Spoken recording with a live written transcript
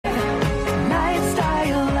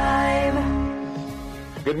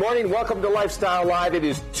Good morning. Welcome to Lifestyle Live. It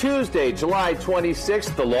is Tuesday, July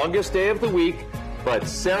 26th, the longest day of the week. But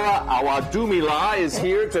Sarah Awadumila is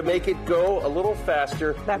here to make it go a little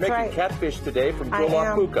faster. That's Making right. catfish today from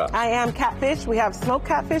Puka. I am catfish. We have smoked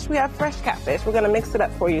catfish. We have fresh catfish. We're going to mix it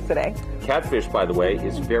up for you today. Catfish, by the way,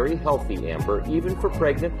 is very healthy, Amber, even for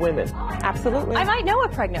pregnant women. Absolutely. I might know a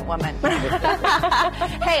pregnant woman.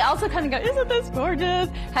 Hey, also kind of go, isn't this gorgeous?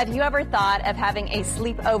 Have you ever thought of having a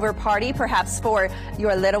sleepover party, perhaps for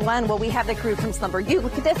your little one? Well, we have the crew from Slumber You.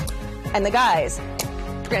 Look at this. And the guys.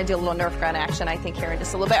 We're going to do a little Nerf gun action, I think, here in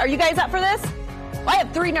just a little bit. Are you guys up for this? I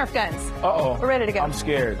have 3 Nerf guns. Uh-oh. We're ready to go. I'm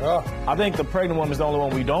scared. I think the pregnant woman's the only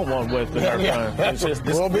one we don't want with the Nerf gun. It's just,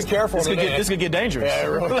 Well, be careful. This could get dangerous. Yeah,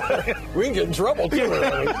 really. We can get in trouble, too.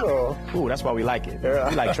 So. Ooh, that's why we like it.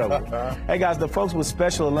 We like trouble. Hey, guys, the folks with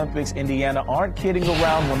Special Olympics Indiana aren't kidding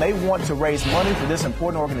around. When they want to raise money for this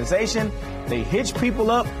important organization, they hitch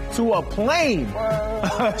people up to a plane.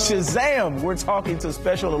 Shazam! We're talking to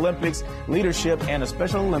Special Olympics leadership and a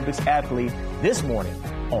Special Olympics athlete this morning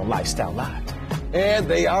on Lifestyle Live. And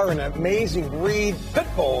they are an amazing breed. Pit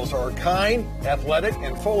bulls are kind, athletic,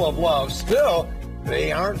 and full of love. Still,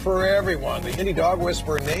 they aren't for everyone. The indie dog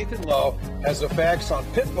whisperer Nathan Lowe has the facts on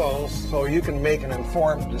pit bulls so you can make an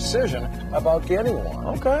informed decision about getting one.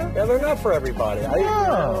 Okay. Yeah, they're not for everybody. But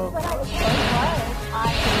I was so glad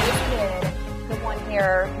I visited the one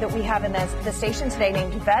here that we have in the station today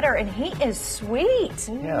named Vetter, and he is sweet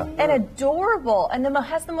and adorable and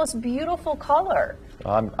has the most beautiful color.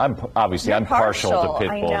 I'm obviously I'm partial to pit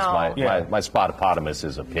I bulls. know. My Spotopotamus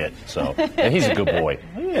is a pit, so and he's a good boy.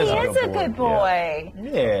 He is a good boy.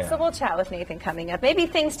 Yeah. So we'll chat with Nathan coming up. Maybe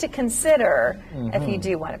things to consider if you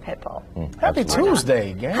do want a pit bull. Happy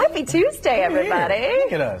Tuesday, gang. Happy Tuesday, everybody.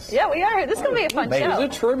 Look at us. Yeah, we are. This is going to be a fun show. Is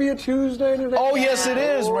it Trivia Tuesday today? Oh, yes, it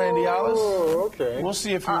is, Randy Alice. Oh, okay. We'll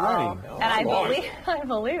see if you're ready. And I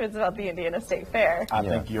believe it's about the Indiana State Fair. I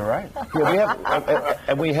think you're right.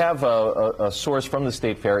 Yeah, we have a source from the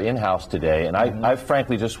State Fair in-house today, and I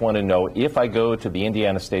frankly just want to know, if I go to the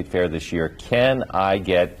Indiana State Fair this year, can I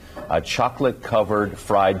get a chocolate-covered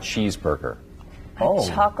fried cheeseburger?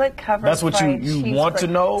 Chocolate-covered That's what fried you want to cheeseburger.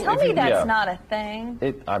 know? Tell me that's Yeah. not a thing.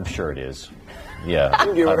 I'm sure it is. Yeah. You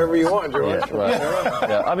can get whatever you want, George. Yeah, right.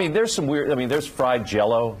 Yeah, I mean, there's some weird. I mean, there's fried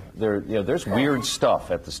Jello. There's weird stuff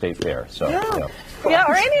at the State Fair. So. Yeah,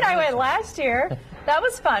 Randy and I went last year. That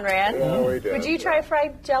was fun, Rand. Yeah, we did. Would you try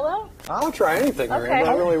fried Jello? I'll try anything, Okay.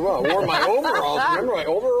 Miranda. I really will. Wore my overalls. Remember my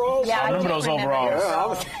overalls? Yeah, I remember those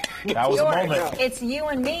overalls. Yeah, That was a George, moment. it's you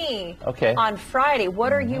and me Okay. on Friday.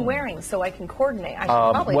 What are you wearing so I can coordinate? I should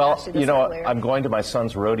probably ask you this earlier. I'm going to my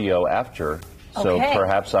son's rodeo after, so Okay.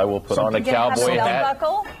 perhaps I will put on a You gonna have cowboy a belt hat.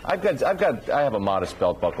 buckle? I have a modest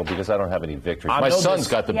belt buckle because I don't have any victories. I My know son's this-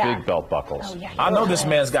 got the Yeah. big belt buckles. Oh, yeah. I know this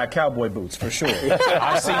man's got cowboy boots for sure.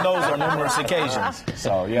 I've seen those on numerous occasions.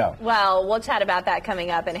 So, yeah. Well, we'll chat about that coming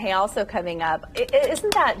up. And hey, also coming up,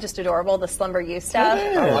 isn't that just adorable, the Slumber You stuff?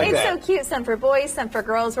 I like It's that. so cute, some for boys, some for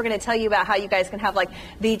girls. We're going to tell you about how you guys can have like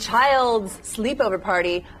the child's sleepover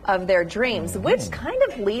party of their dreams, which kind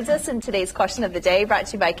of leads us in today's question of the day, brought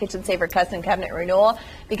to you by Kitchen Saver Custom Cabinet Renewal,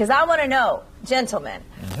 because I want to know, gentlemen,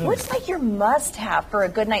 what's like your must-have for a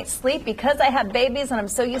good night's sleep? Because I have babies and I'm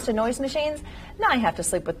so used to noise machines, now I have to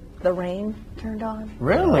sleep with the rain turned on.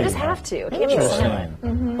 Really? I just have to. It can't be silent.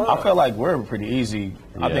 Interesting. I feel like we're pretty easy.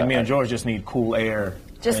 I think me and George just need cool air.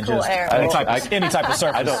 Just and cool air. Any type of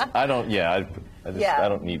surface. I don't need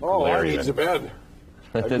Oh, air I need even. the bed.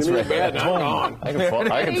 That's Give me right. the bed, and I'm gone. I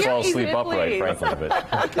can fall asleep Easy, upright, please. frankly.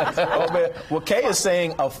 But Oh, man. Well, Kay is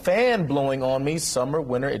saying a fan blowing on me, summer,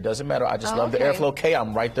 winter, it doesn't matter. I just love the okay. airflow. Kay,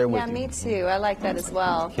 I'm right there with Yeah, you. me too. I like that as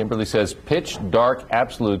well. Kimberly says, pitch dark,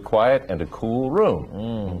 absolute quiet, and a cool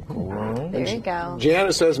room. There you go.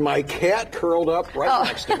 Janet says, my cat curled up right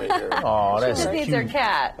next to me here. Oh, that's Just needs her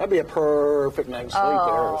cat. That'd be a perfect night's sleep there.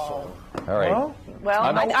 So. All right. Well,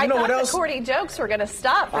 I you know thought what the else? corny jokes were going to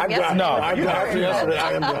stop from I'm yesterday. done. No, I'm you done. have After to. yesterday,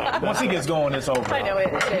 I am done. Once he gets going, it's over. I know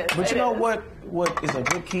it is. But It you know is. what is a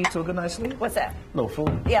good key to a good night's sleep? What's that? Little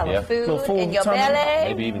food. Yeah, Yeah. little Little food in your tummy. belly.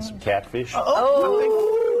 Maybe even some catfish. I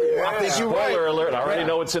think you're right. Spoiler alert, I already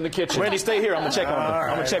know what's in the kitchen. Randy, stay here. I'm gonna check on her.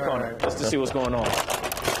 I'm gonna check on her just to see what's going on.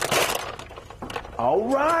 All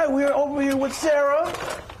right, we're over here with Sarah.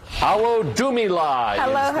 Awadumila is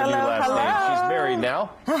the new last hello. name. She's married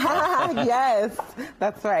now. Yes,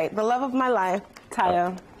 that's right. The love of my life,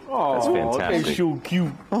 Taya. Oh, That's fantastic. It's so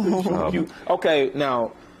cute. It's so cute. Okay,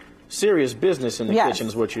 now, serious business in the Yes. kitchen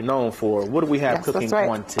is what you're known for. What do we have Yes, cooking that's right.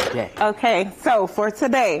 on today? Okay, so for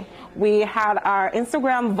today, we had our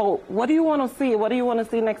Instagram vote. What do you want to see? What do you want to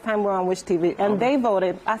see next time we're on Wish TV? And they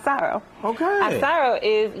voted asaro. Okay. Asaro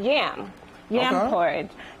is yam. Yam porridge.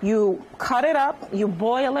 You cut it up, you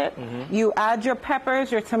boil it, you add your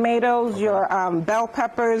peppers, your tomatoes, your bell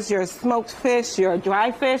peppers, your smoked fish, your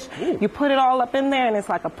dry fish. You put it all up in there, and it's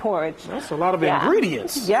like a porridge. That's a lot of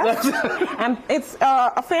ingredients. Yes, and it's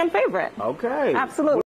a fan favorite. Okay. Absolutely.